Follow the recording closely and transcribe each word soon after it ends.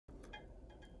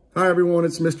Hi everyone,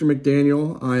 it's Mr.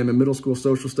 McDaniel. I am a middle school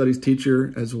social studies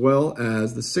teacher as well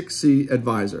as the 6C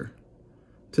advisor.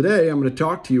 Today I'm going to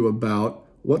talk to you about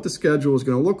what the schedule is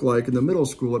going to look like in the middle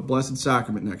school at Blessed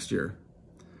Sacrament next year.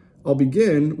 I'll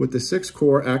begin with the 6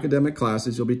 core academic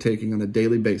classes you'll be taking on a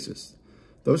daily basis.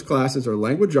 Those classes are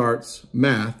language arts,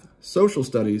 math, social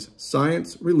studies,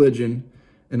 science, religion,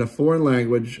 and a foreign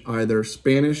language, either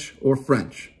Spanish or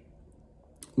French.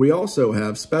 We also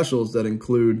have specials that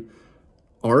include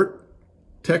art,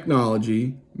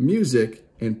 technology, music,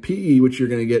 and PE, which you're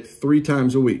going to get 3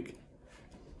 times a week.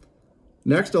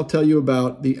 Next, I'll tell you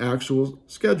about the actual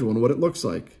schedule and what it looks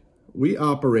like. We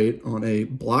operate on a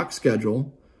block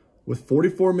schedule with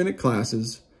 44-minute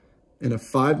classes and a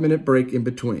 5-minute break in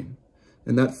between.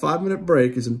 And that 5-minute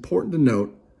break is important to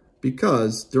note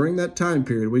because during that time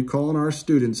period, we call on our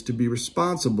students to be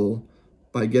responsible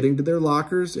by getting to their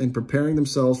lockers and preparing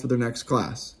themselves for their next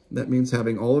class. That means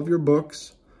having all of your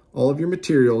books, all of your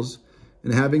materials,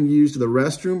 and having used the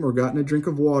restroom or gotten a drink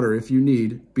of water if you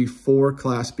need before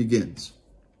class begins.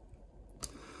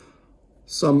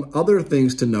 Some other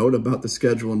things to note about the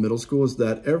schedule in middle school is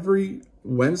that every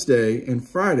Wednesday and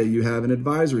Friday you have an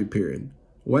advisory period.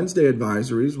 Wednesday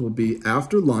advisories will be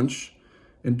after lunch,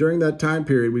 and during that time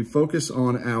period we focus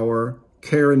on our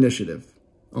CARE initiative.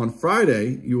 On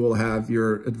Friday, you will have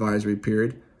your advisory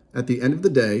period at the end of the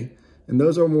day, and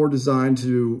those are more designed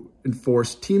to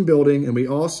enforce team building, and we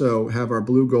also have our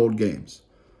blue gold games.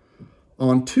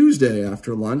 On Tuesday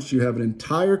after lunch, you have an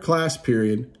entire class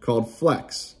period called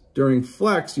Flex. During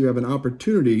Flex, you have an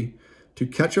opportunity to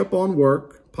catch up on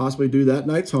work, possibly do that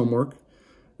night's homework.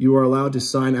 You are allowed to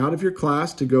sign out of your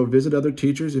class to go visit other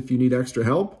teachers if you need extra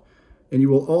help. And you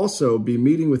will also be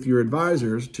meeting with your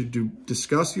advisors to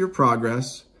discuss your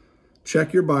progress,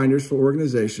 check your binders for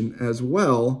organization, as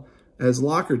well as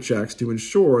locker checks to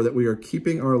ensure that we are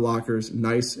keeping our lockers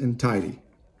nice and tidy.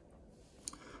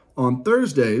 On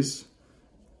Thursdays,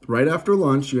 right after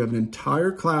lunch, you have an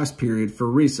entire class period for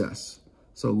recess.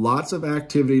 So lots of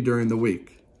activity during the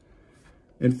week.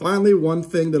 And finally, one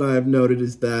thing that I have noted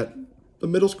is that the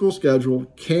middle school schedule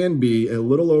can be a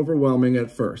little overwhelming at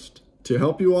first. To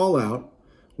help you all out,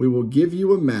 we will give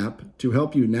you a map to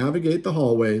help you navigate the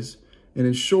hallways and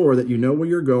ensure that you know where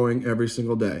you're going every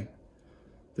single day.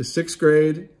 The 6th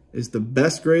grade is the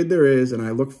best grade there is, and I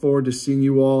look forward to seeing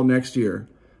you all next year.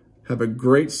 Have a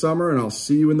great summer, and I'll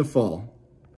see you in the fall.